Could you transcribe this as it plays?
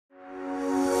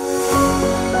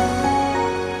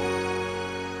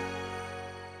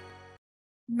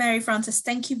Mary Frances,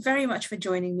 thank you very much for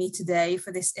joining me today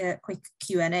for this quick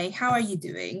Q&A. How are you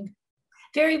doing?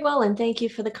 Very well, and thank you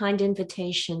for the kind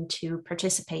invitation to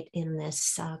participate in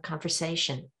this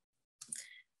conversation.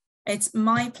 It's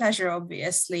my pleasure,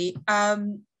 obviously.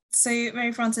 So,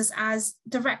 Mary Frances, as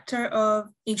Director of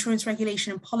Insurance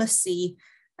Regulation and Policy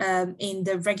in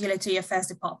the Regulatory Affairs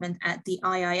Department at the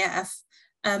IIF,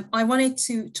 I wanted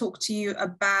to talk to you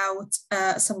about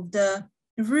some of the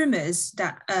rumors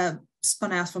that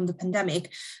spun out from the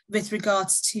pandemic with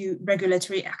regards to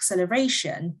regulatory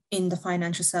acceleration in the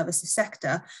financial services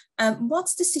sector.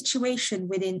 What's the situation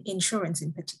within insurance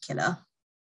in particular?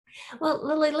 Well,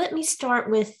 Lily, let me start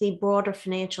with the broader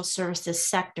financial services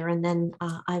sector, and then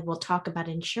I will talk about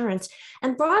insurance.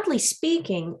 And broadly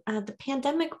speaking, the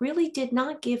pandemic really did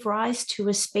not give rise to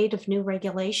a spate of new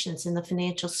regulations in the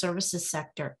financial services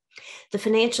sector. The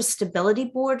Financial Stability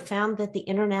Board found that the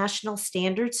international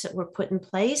standards that were put in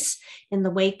place in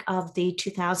the wake of the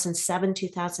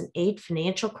 2007-2008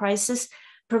 financial crisis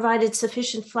provided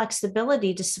sufficient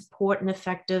flexibility to support an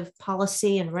effective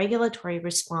policy and regulatory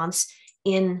response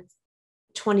in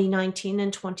 2019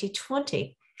 and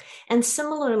 2020. And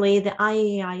similarly, the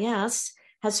IAIS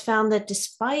has found that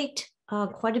despite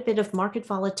quite a bit of market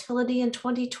volatility in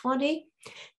 2020,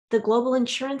 the global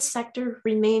insurance sector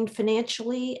remained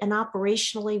financially and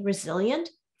operationally resilient,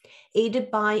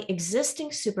 aided by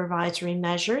existing supervisory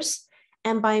measures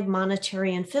and by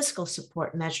monetary and fiscal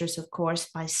support measures, of course,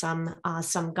 by some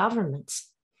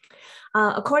governments.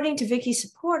 According to Vicky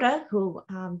Supporta, who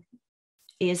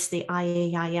is the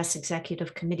IAIS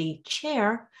Executive Committee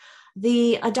Chair,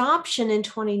 the adoption in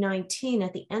 2019,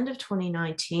 at the end of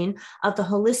 2019, of the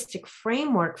holistic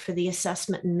framework for the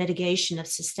assessment and mitigation of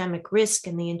systemic risk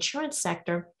in the insurance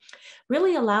sector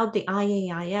really allowed the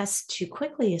IAIS to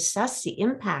quickly assess the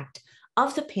impact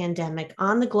of the pandemic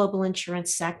on the global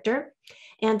insurance sector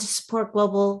and to support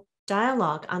global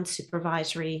dialogue on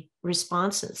supervisory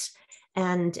responses.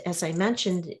 And as I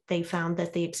mentioned, they found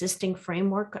that the existing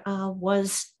framework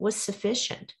was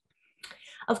sufficient.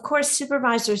 Of course,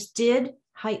 supervisors did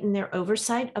heighten their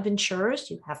oversight of insurers.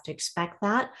 You have to expect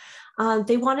that.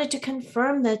 They wanted to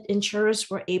confirm that insurers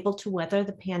were able to weather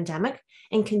the pandemic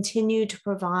and continue to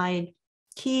provide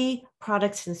key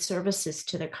products and services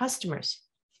to their customers.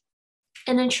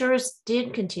 And insurers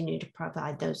did continue to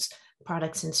provide those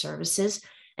products and services,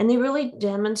 and they really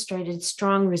demonstrated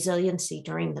strong resiliency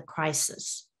during the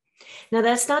crisis. Now,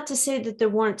 that's not to say that there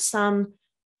weren't some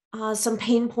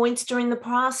pain points during the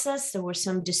process. There were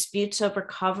some disputes over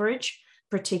coverage,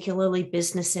 particularly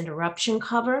business interruption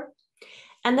cover.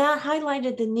 And that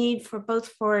highlighted the need for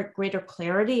greater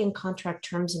clarity in contract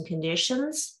terms and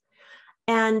conditions,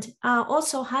 and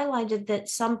also highlighted that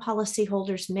some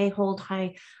policyholders may hold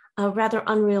rather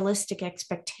unrealistic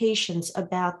expectations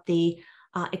about the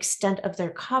extent of their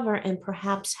cover and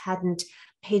perhaps hadn't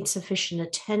paid sufficient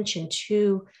attention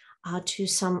to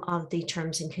some of the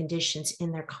terms and conditions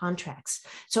in their contracts.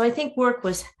 So I think work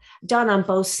was done on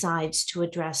both sides to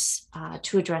address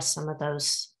some of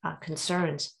those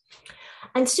concerns.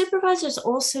 And supervisors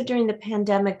also during the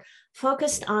pandemic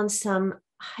focused on some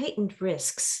heightened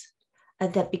risks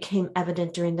that became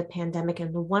evident during the pandemic.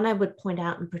 And the one I would point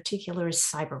out in particular is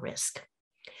cyber risk.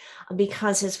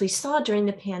 Because as we saw during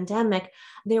the pandemic,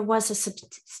 there was a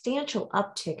substantial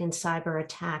uptick in cyber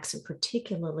attacks, and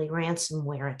particularly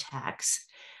ransomware attacks.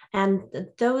 And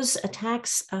those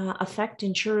attacks affect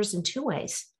insurers in two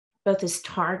ways, both as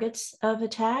targets of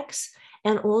attacks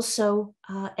and also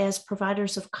as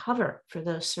providers of cover for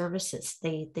those services.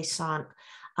 They saw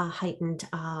a heightened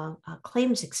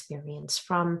claims experience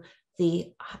from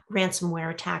the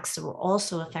ransomware attacks that were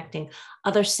also affecting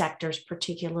other sectors,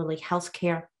 particularly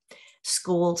healthcare,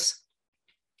 schools.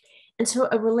 And so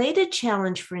a related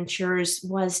challenge for insurers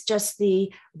was just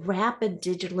the rapid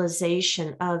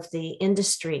digitalization of the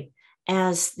industry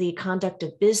as the conduct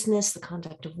of business, the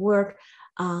conduct of work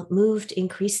moved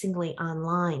increasingly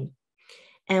online.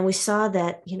 And we saw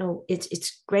that,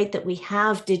 it's great that we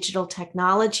have digital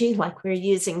technology like we're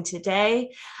using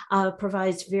today,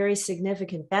 provides very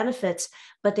significant benefits,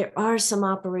 but there are some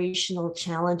operational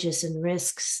challenges and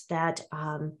risks that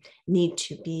need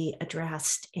to be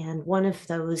addressed. And one of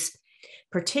those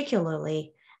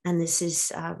particularly, and this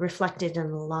is reflected in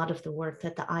a lot of the work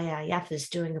that the IIF is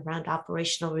doing around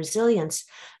operational resilience,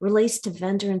 relates to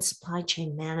vendor and supply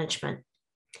chain management.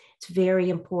 It's very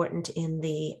important in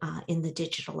the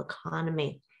digital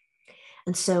economy.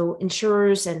 And so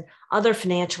insurers and other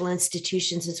financial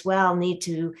institutions as well need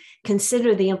to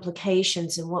consider the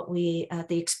implications and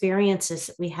the experiences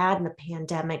that we had in the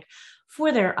pandemic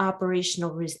for their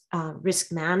operational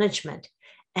risk management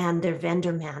and their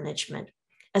vendor management.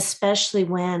 especially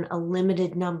when a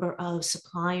limited number of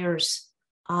suppliers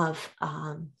of,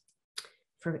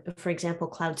 for example,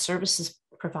 cloud services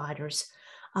providers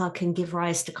can give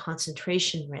rise to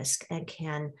concentration risk and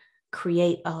can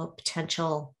create a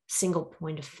potential single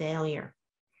point of failure.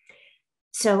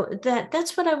 So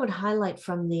that's what I would highlight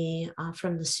from the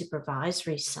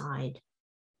supervisory side.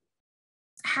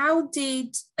 How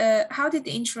did the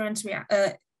insurance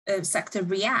sector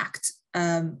react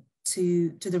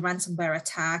to the ransomware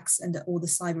attacks and all the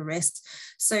cyber risks?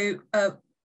 So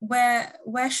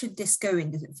where should this go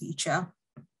in the future?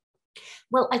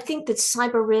 Well, I think that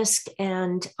cyber risk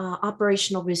and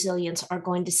operational resilience are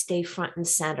going to stay front and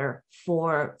center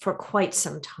for quite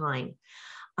some time,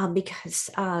 because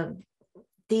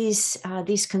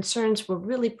these concerns were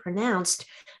really pronounced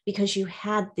because you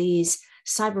had these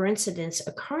cyber incidents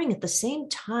occurring at the same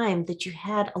time that you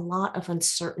had a lot of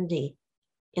uncertainty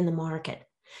in the market.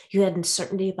 You had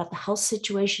uncertainty about the health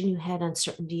situation. You had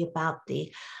uncertainty about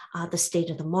the state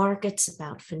of the markets,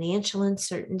 about financial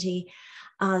uncertainty.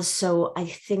 So I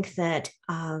think that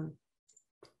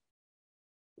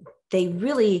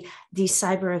these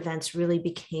cyber events really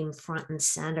became front and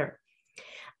center.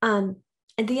 And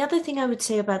the other thing I would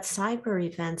say about cyber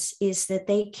events is that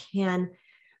they can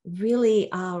really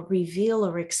reveal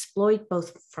or exploit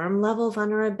both firm level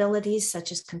vulnerabilities,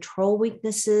 such as control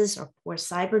weaknesses or poor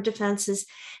cyber defenses,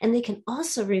 and they can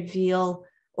also reveal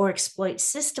or exploit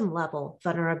system level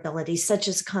vulnerabilities, such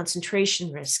as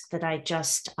concentration risk that I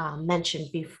just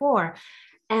mentioned before.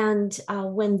 And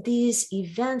when these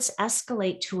events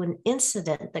escalate to an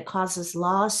incident that causes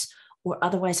loss or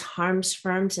otherwise harms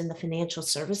firms in the financial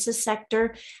services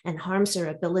sector and harms their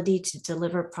ability to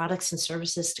deliver products and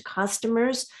services to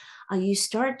customers, you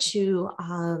start to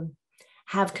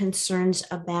have concerns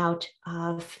about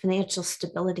financial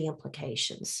stability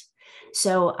implications.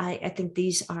 So I think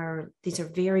these are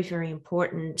very, very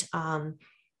important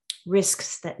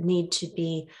risks that need to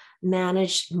be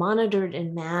monitored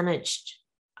and managed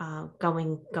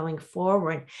going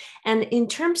forward. And in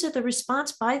terms of the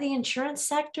response by the insurance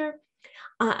sector,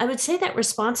 I would say that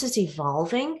response is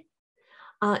evolving.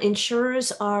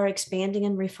 Insurers are expanding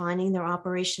and refining their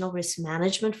operational risk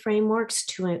management frameworks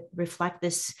to reflect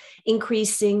this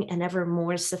increasing and ever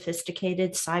more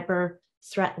sophisticated cyber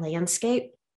threat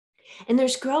landscape. And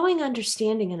there's growing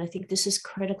understanding, and I think this is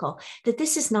critical, that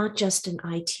this is not just an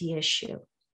IT issue.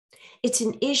 It's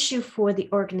an issue for the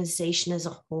organization as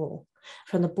a whole,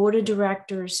 from the board of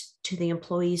directors to the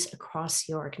employees across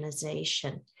the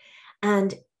organization.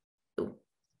 And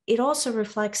it also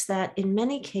reflects that in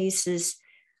many cases,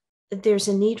 there's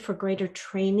a need for greater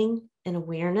training and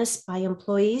awareness by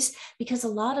employees, because a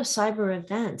lot of cyber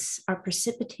events are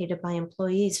precipitated by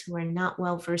employees who are not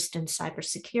well versed in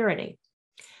cybersecurity.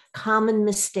 Common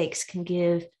mistakes can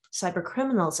give cyber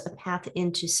criminals a path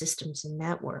into systems and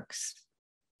networks.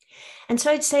 And so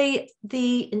I'd say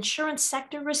the insurance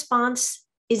sector response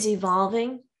is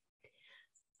evolving.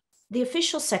 The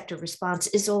official sector response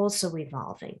is also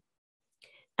evolving.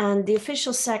 And the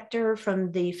official sector,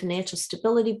 from the Financial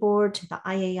Stability Board to the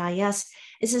IAIS,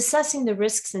 is assessing the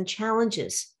risks and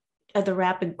challenges of the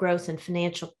rapid growth in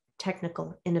financial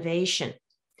technical innovation.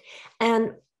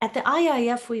 And at the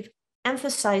IIF, we've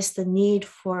emphasized the need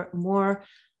for more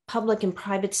public and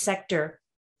private sector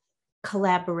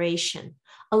collaboration,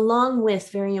 along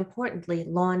with, very importantly,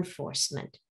 law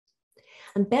enforcement.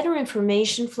 And better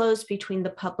information flows between the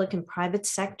public and private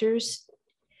sectors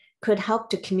could help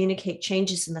to communicate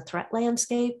changes in the threat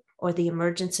landscape or the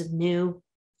emergence of new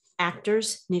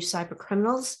actors, new cyber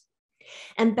criminals.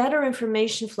 And better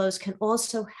information flows can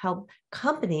also help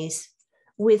companies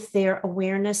with their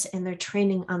awareness and their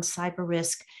training on cyber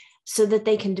risk so that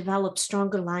they can develop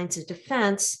stronger lines of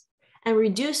defense and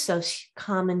reduce those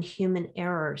common human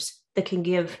errors that can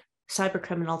give cyber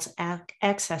criminals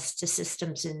access to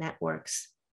systems and networks.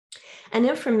 And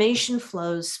information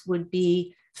flows would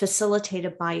be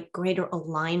facilitated by greater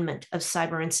alignment of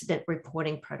cyber incident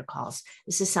reporting protocols.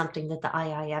 This is something that the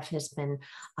IIF has been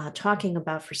talking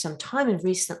about for some time and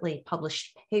recently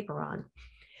published a paper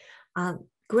on.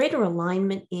 Greater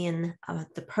alignment in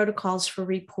the protocols for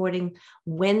reporting,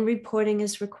 when reporting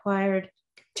is required,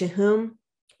 to whom,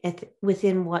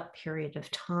 within what period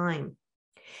of time.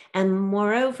 And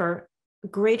moreover,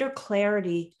 greater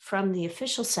clarity from the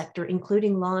official sector,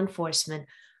 including law enforcement,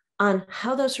 on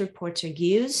how those reports are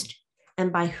used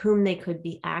and by whom they could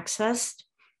be accessed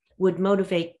would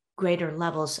motivate greater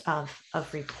levels of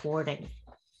reporting.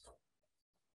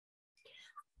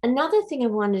 Another thing I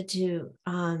wanted to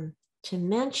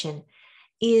mention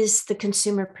is the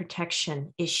consumer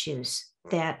protection issues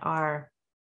that are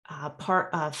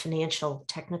part of financial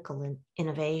technical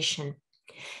innovation.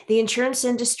 The insurance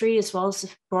industry, as well as the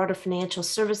broader financial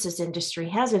services industry,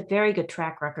 has a very good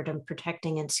track record in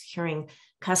protecting and securing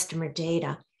customer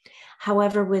data.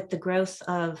 However, with the growth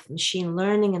of machine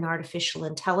learning and artificial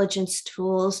intelligence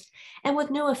tools, and with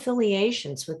new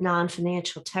affiliations with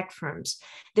non-financial tech firms,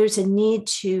 there's a need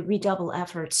to redouble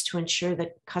efforts to ensure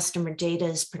that customer data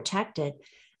is protected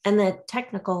and that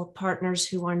technical partners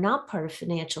who are not part of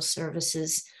financial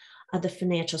services, the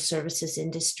financial services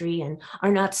industry, and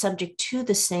are not subject to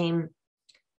the same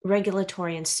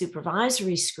regulatory and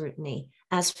supervisory scrutiny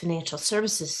as financial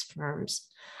services firms,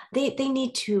 they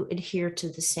need to adhere to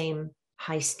the same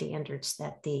high standards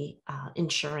that the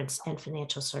insurance and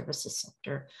financial services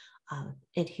sector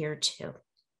adhere to.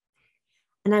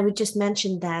 And I would just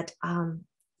mention that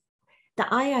the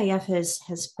IIF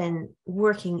has been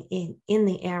working in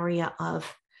the area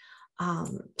of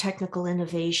technical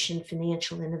innovation,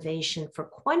 financial innovation for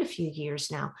quite a few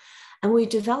years now. And we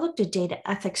developed a data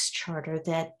ethics charter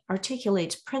that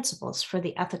articulates principles for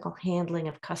the ethical handling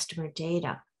of customer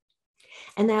data.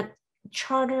 And that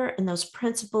charter and those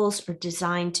principles are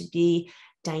designed to be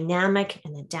dynamic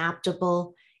and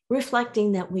adaptable,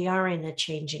 reflecting that we are in a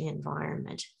changing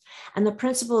environment. And the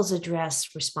principles address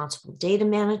responsible data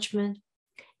management,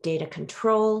 data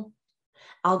control,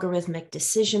 algorithmic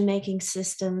decision-making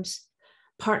systems,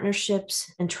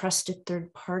 partnerships and trusted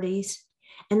third parties,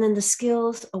 and then the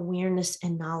skills, awareness,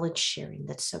 and knowledge sharing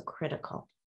that's so critical.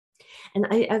 And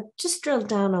I've just drilled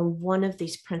down on one of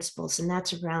these principles, and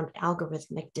that's around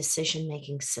algorithmic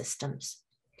decision-making systems.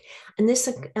 And this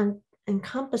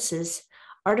encompasses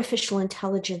artificial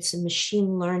intelligence and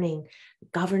machine learning,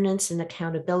 governance and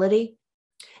accountability,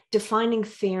 defining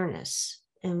fairness.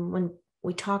 And when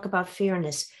we talk about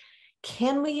fairness,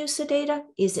 can we use the data?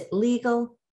 Is it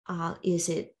legal? Is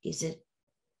it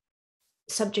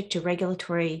subject to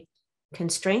regulatory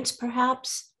constraints,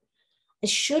 perhaps?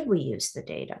 Should we use the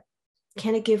data?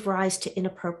 Can it give rise to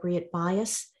inappropriate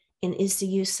bias? And is the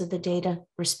use of the data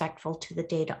respectful to the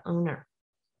data owner?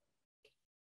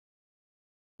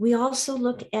 We also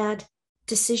look at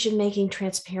decision-making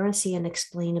transparency and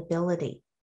explainability.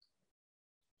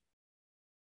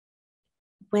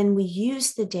 When we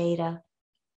use the data,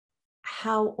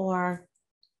 how are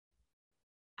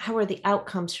the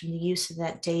outcomes from the use of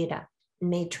that data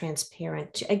made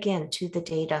transparent, to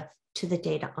the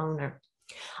data owner?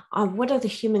 What are the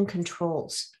human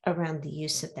controls around the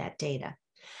use of that data?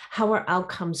 How are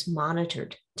outcomes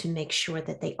monitored to make sure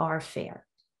that they are fair?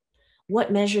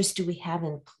 What measures do we have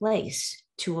in place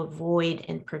to avoid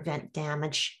and prevent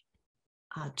damage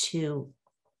to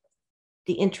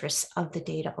the interests of the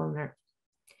data owner?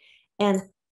 And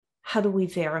how do we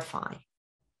verify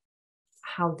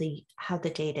how the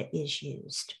data is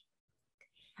used?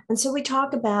 And so we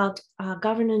talk about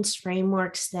governance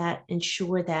frameworks that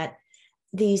ensure that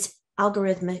these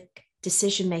algorithmic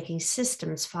decision-making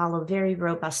systems follow very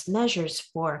robust measures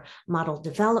for model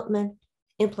development,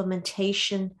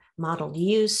 implementation, model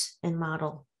use, and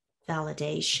model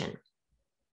validation.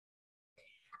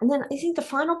 And then I think the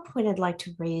final point I'd like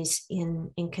to raise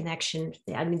in connection,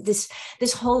 I mean, this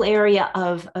whole area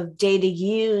of data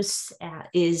use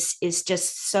is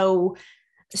just so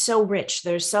rich.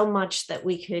 There's so much that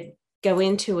we could go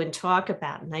into and talk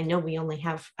about. And I know we only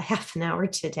have a half an hour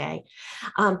today,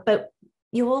 but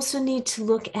you also need to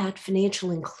look at financial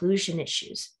inclusion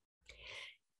issues.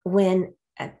 When,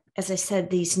 as I said,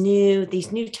 these new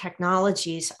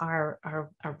technologies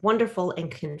are wonderful and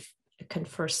can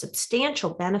confer substantial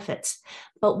benefits,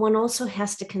 but one also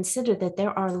has to consider that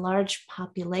there are large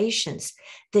populations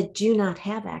that do not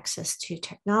have access to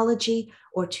technology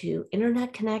or to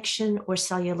internet connection or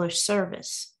cellular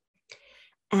service.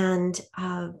 And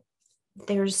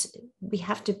we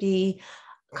have to be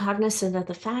cognizant of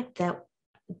the fact that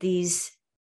these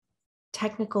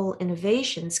technical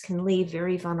innovations can leave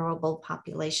very vulnerable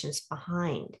populations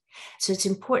behind. So it's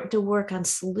important to work on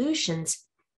solutions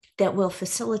that will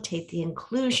facilitate the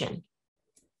inclusion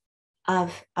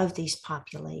of these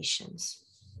populations.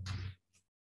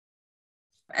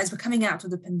 As we're coming out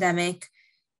of the pandemic,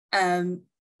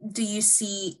 do you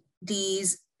see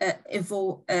these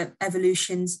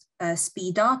evolutions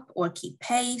speed up or keep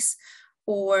pace,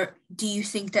 or do you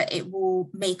think that it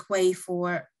will make way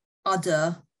for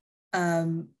other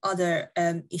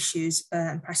issues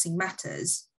and pressing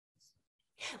matters?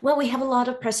 Well, we have a lot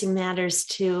of pressing matters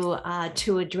to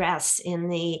address in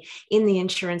the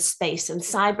insurance space, and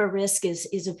cyber risk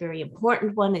is a very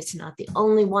important one. It's not the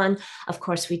only one. Of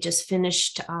course, we just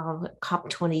finished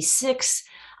COP26.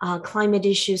 Climate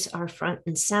issues are front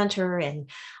and center, and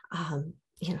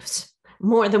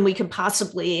more than we could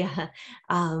possibly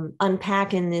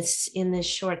unpack in this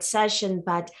short session.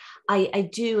 But I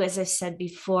do, as I said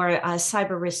before,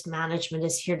 cyber risk management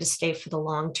is here to stay for the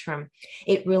long term.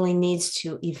 It really needs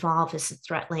to evolve as the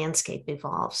threat landscape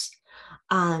evolves.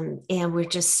 And we're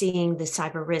just seeing the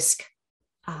cyber risk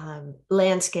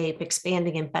landscape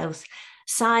expanding in both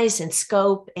size and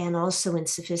scope and also in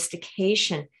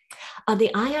sophistication.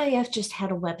 The IIF just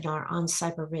had a webinar on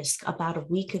cyber risk about a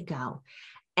week ago.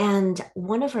 And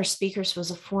one of our speakers was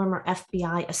a former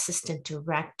FBI assistant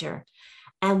director.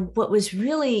 And what was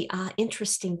really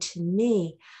interesting to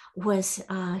me was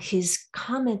his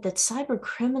comment that cyber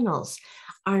criminals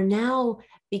are now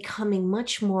becoming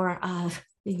much more,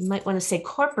 you might want to say,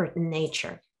 corporate in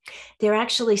nature. They're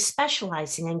actually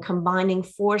specializing and combining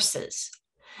forces.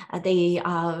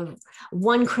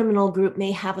 One criminal group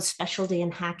may have a specialty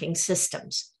in hacking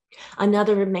systems.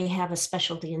 Another may have a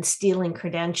specialty in stealing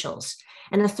credentials.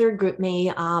 And a third group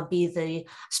may be the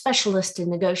specialist in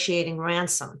negotiating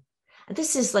ransom.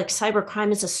 This is like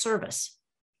cybercrime as a service.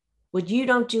 What you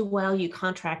don't do well, you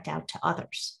contract out to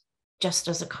others, just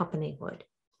as a company would.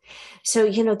 So,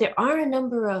 there are a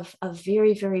number of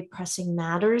very, very pressing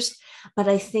matters, but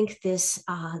I think this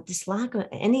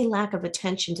lack of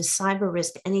attention to cyber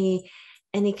risk,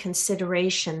 any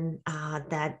consideration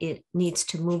that it needs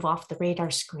to move off the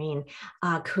radar screen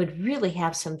could really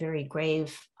have some very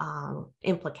grave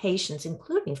implications,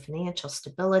 including financial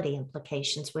stability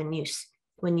implications.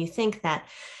 When you think that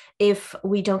if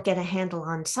we don't get a handle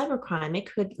on cybercrime,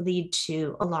 it could lead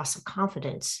to a loss of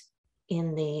confidence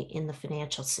in the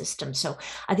financial system. So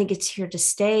I think it's here to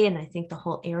stay. And I think the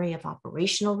whole area of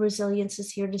operational resilience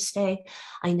is here to stay.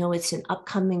 I know it's an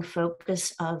upcoming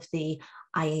focus of the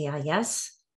IAIS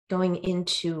going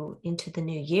into the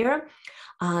new year.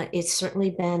 It's certainly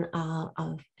been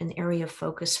an area of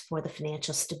focus for the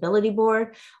Financial Stability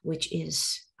Board, which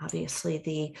is obviously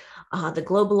the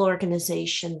global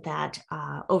organization that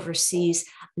oversees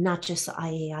not just the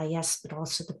IAIS, but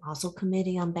also the Basel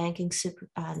Committee on Banking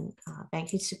Supervision.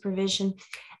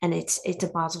 And it's a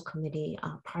Basel Committee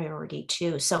priority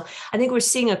too. So I think we're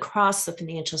seeing across the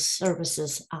financial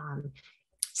services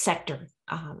sector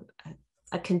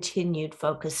a continued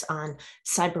focus on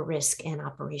cyber risk and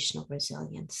operational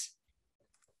resilience.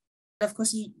 Of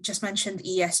course, you just mentioned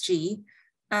ESG.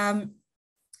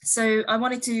 So I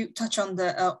wanted to touch on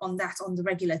the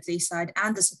regulatory side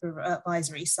and the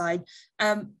supervisory side.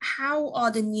 How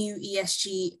are the new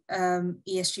ESG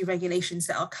regulations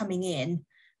that are coming in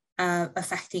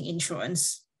affecting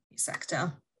insurance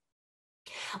sector?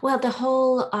 Well, the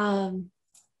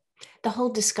whole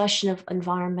discussion of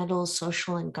environmental,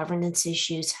 social, and governance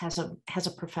issues has a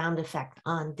profound effect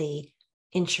on the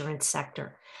insurance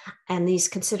sector. And these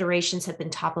considerations have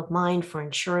been top of mind for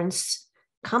insurance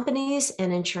companies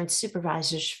and insurance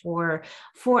supervisors for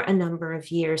a number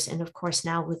of years. And of course,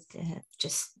 now with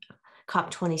just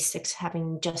COP26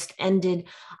 having just ended,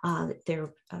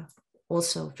 they're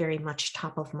also very much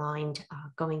top of mind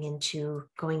going into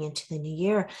the new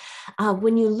year.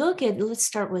 When you look at, let's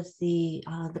start with the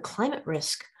climate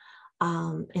risk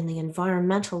and the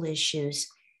environmental issues.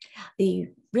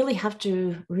 You really have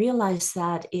to realize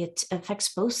that it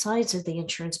affects both sides of the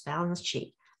insurance balance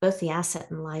sheet, both the asset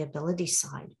and liability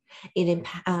side.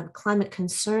 Climate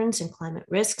concerns and climate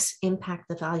risks impact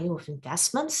the value of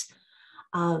investments.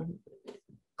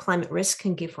 Climate risk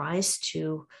can give rise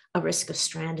to a risk of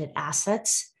stranded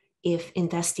assets if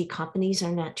investee companies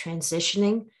are not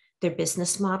transitioning their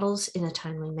business models in a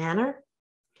timely manner.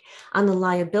 On the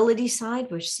liability side,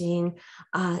 we're seeing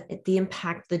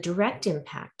the direct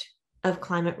impact of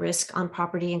climate risk on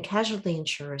property and casualty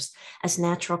insurers as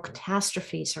natural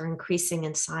catastrophes are increasing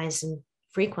in size and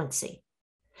frequency.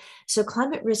 So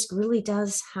climate risk really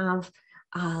does have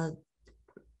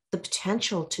the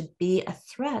potential to be a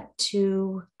threat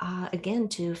to, again,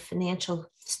 to financial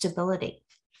stability.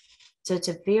 So it's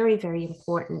a very, very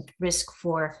important risk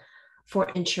for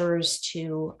insurers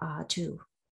to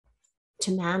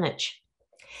manage.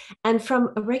 And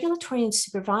from a regulatory and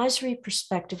supervisory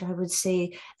perspective, I would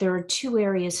say there are two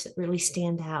areas that really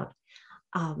stand out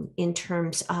in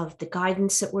terms of the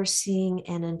guidance that we're seeing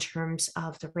and in terms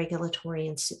of the regulatory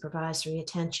and supervisory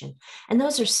attention. And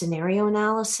those are scenario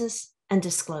analysis and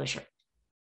disclosure.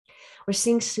 We're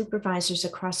seeing supervisors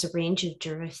across a range of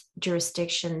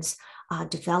jurisdictions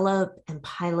develop and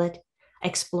pilot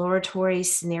exploratory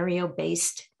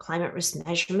scenario-based climate risk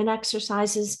measurement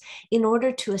exercises in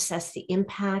order to assess the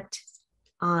impact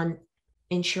on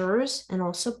insurers and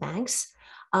also banks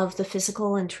of the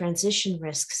physical and transition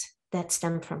risks that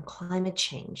stem from climate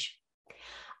change.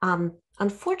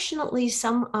 Unfortunately,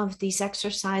 some of these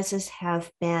exercises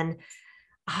have been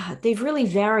they've really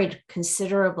varied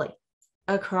considerably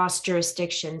across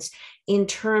jurisdictions in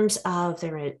terms of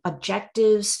their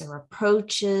objectives, their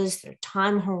approaches, their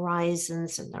time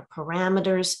horizons, and their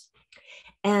parameters.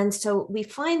 And so we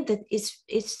find that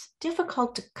it's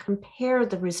difficult to compare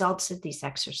the results of these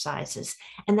exercises,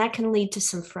 and that can lead to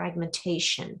some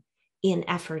fragmentation in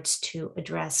efforts to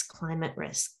address climate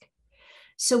risk.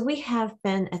 So we have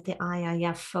been at the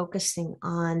IIF focusing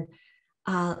on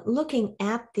looking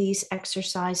at these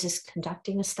exercises,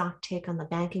 conducting a stock take on the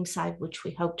banking side, which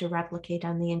we hope to replicate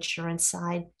on the insurance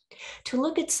side, to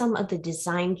look at some of the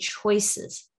design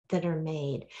choices that are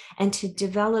made and to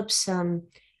develop some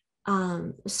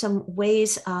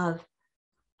ways of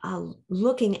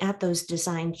looking at those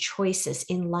design choices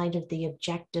in light of the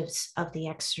objectives of the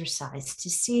exercise to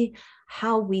see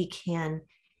how we can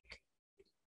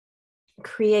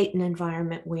create an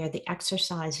environment where the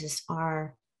exercises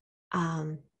are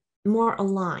more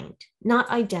aligned, not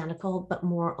identical, but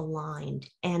more aligned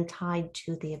and tied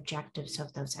to the objectives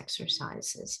of those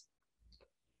exercises.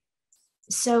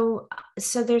 So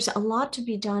there's a lot to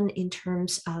be done in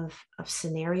terms of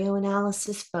scenario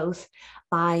analysis, both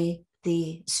by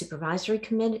the supervisory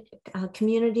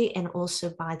community and also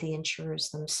by the insurers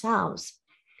themselves.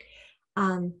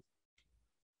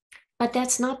 But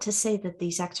that's not to say that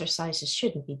these exercises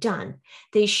shouldn't be done.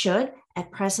 They should.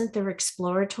 At present, they're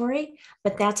exploratory,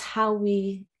 but that's how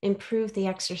we improve the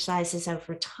exercises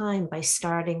over time, by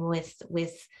starting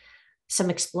with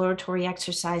some exploratory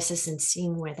exercises and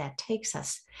seeing where that takes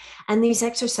us. And these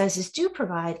exercises do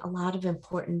provide a lot of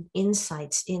important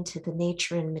insights into the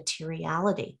nature and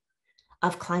materiality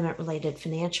of climate-related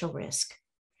financial risk.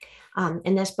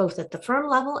 And that's both at the firm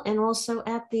level and also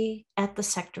at the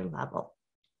sector level.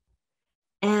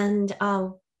 And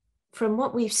from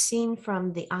what we've seen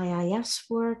from the IIF's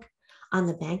work on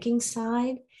the banking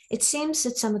side, it seems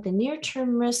that some of the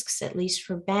near-term risks, at least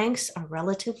for banks, are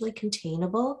relatively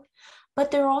containable,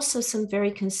 but there are also some very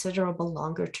considerable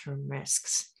longer-term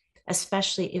risks,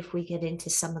 especially if we get into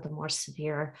some of the more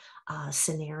severe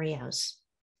scenarios.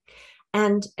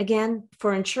 And again,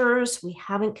 for insurers, we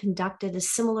haven't conducted a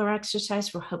similar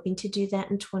exercise. We're hoping to do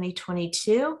that in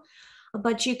 2022.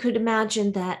 But you could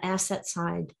imagine that asset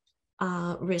side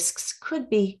risks could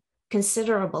be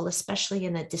considerable, especially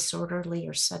in a disorderly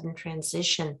or sudden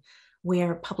transition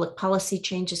where public policy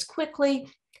changes quickly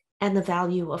and the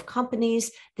value of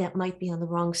companies that might be on the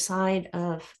wrong side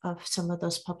of some of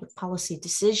those public policy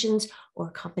decisions, or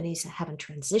companies that haven't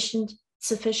transitioned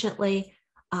sufficiently,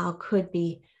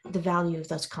 the value of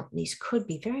those companies could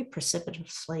be very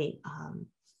precipitously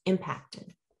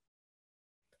impacted.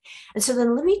 And so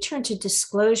then let me turn to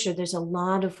disclosure. There's a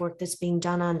lot of work that's being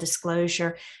done on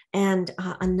disclosure, and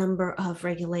a number of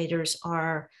regulators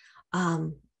are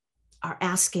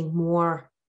asking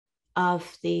more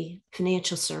of the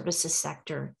financial services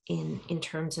sector in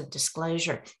terms of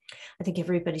disclosure. I think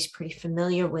everybody's pretty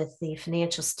familiar with the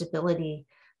Financial Stability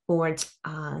Board's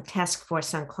Task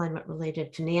Force on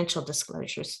Climate-Related Financial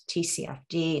Disclosures,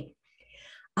 TCFD.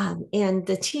 And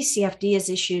the TCFD has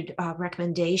issued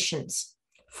recommendations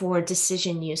for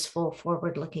decision-useful,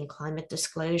 forward-looking climate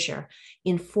disclosure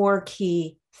in 4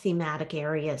 key thematic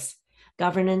areas: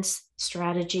 governance,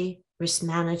 strategy, risk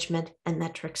management, and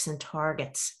metrics and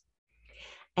targets.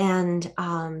 And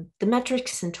the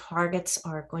metrics and targets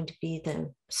are going to be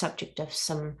the subject of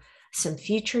some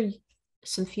future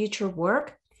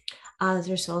work.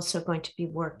 There's also going to be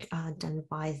work done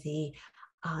by the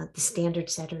standard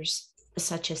setters,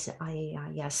 such as the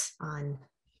IAIS,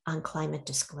 on climate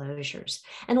disclosures.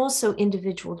 And also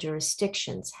individual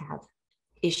jurisdictions have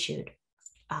issued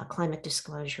climate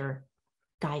disclosure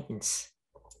guidance.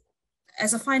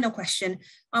 As a final question,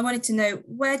 I wanted to know,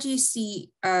 where do you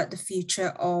see the future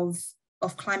of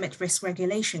climate risk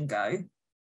regulation go?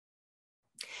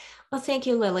 Well, thank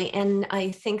you, Lily. And I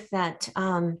think that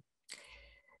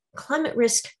climate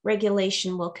risk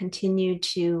regulation will continue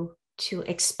to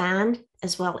expand,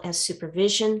 as well as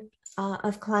supervision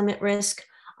of climate risk.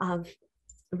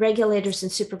 Regulators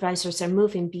and supervisors are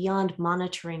moving beyond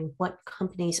monitoring what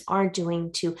companies are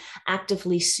doing to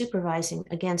actively supervising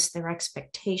against their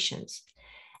expectations.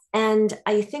 And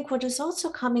I think what is also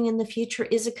coming in the future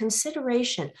is a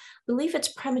consideration. I believe it's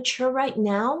premature right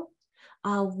now.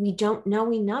 We don't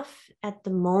know enough at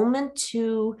the moment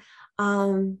to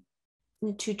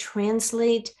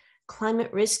translate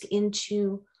climate risk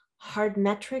into hard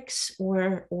metrics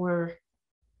or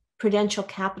prudential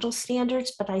capital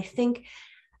standards, but I think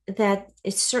that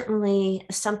it's certainly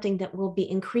something that will be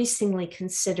increasingly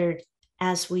considered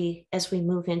as we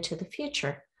move into the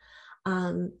future.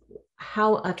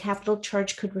 how a capital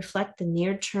charge could reflect the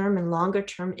near-term and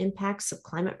longer-term impacts of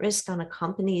climate risk on a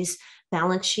company's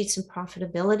balance sheets and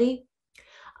profitability,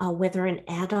 whether an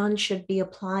add-on should be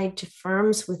applied to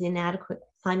firms with inadequate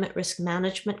climate risk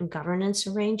management and governance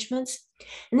arrangements.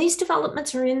 And these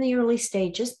developments are in the early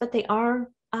stages, but they are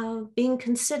being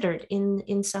considered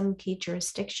in some key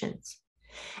jurisdictions.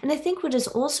 And I think what is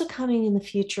also coming in the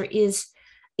future is,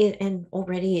 and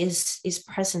already is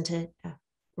present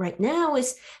right now,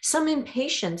 is some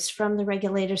impatience from the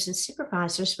regulators and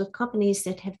supervisors with companies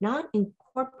that have not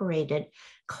incorporated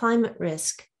climate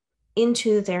risk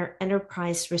into their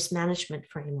enterprise risk management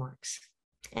frameworks.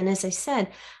 And as I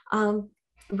said,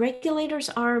 regulators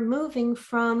are moving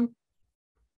from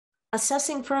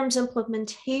assessing firms'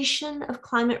 implementation of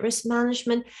climate risk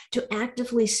management to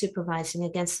actively supervising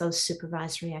against those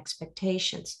supervisory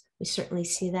expectations. We certainly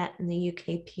see that in the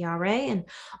UK PRA, and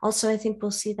also I think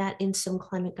we'll see that in some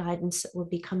climate guidance that will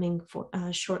be coming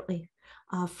shortly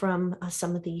from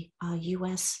some of the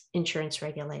US insurance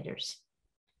regulators.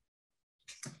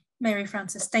 Mary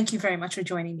Frances, thank you very much for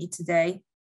joining me today.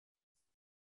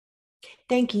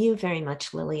 Thank you very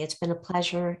much, Lily. It's been a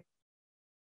pleasure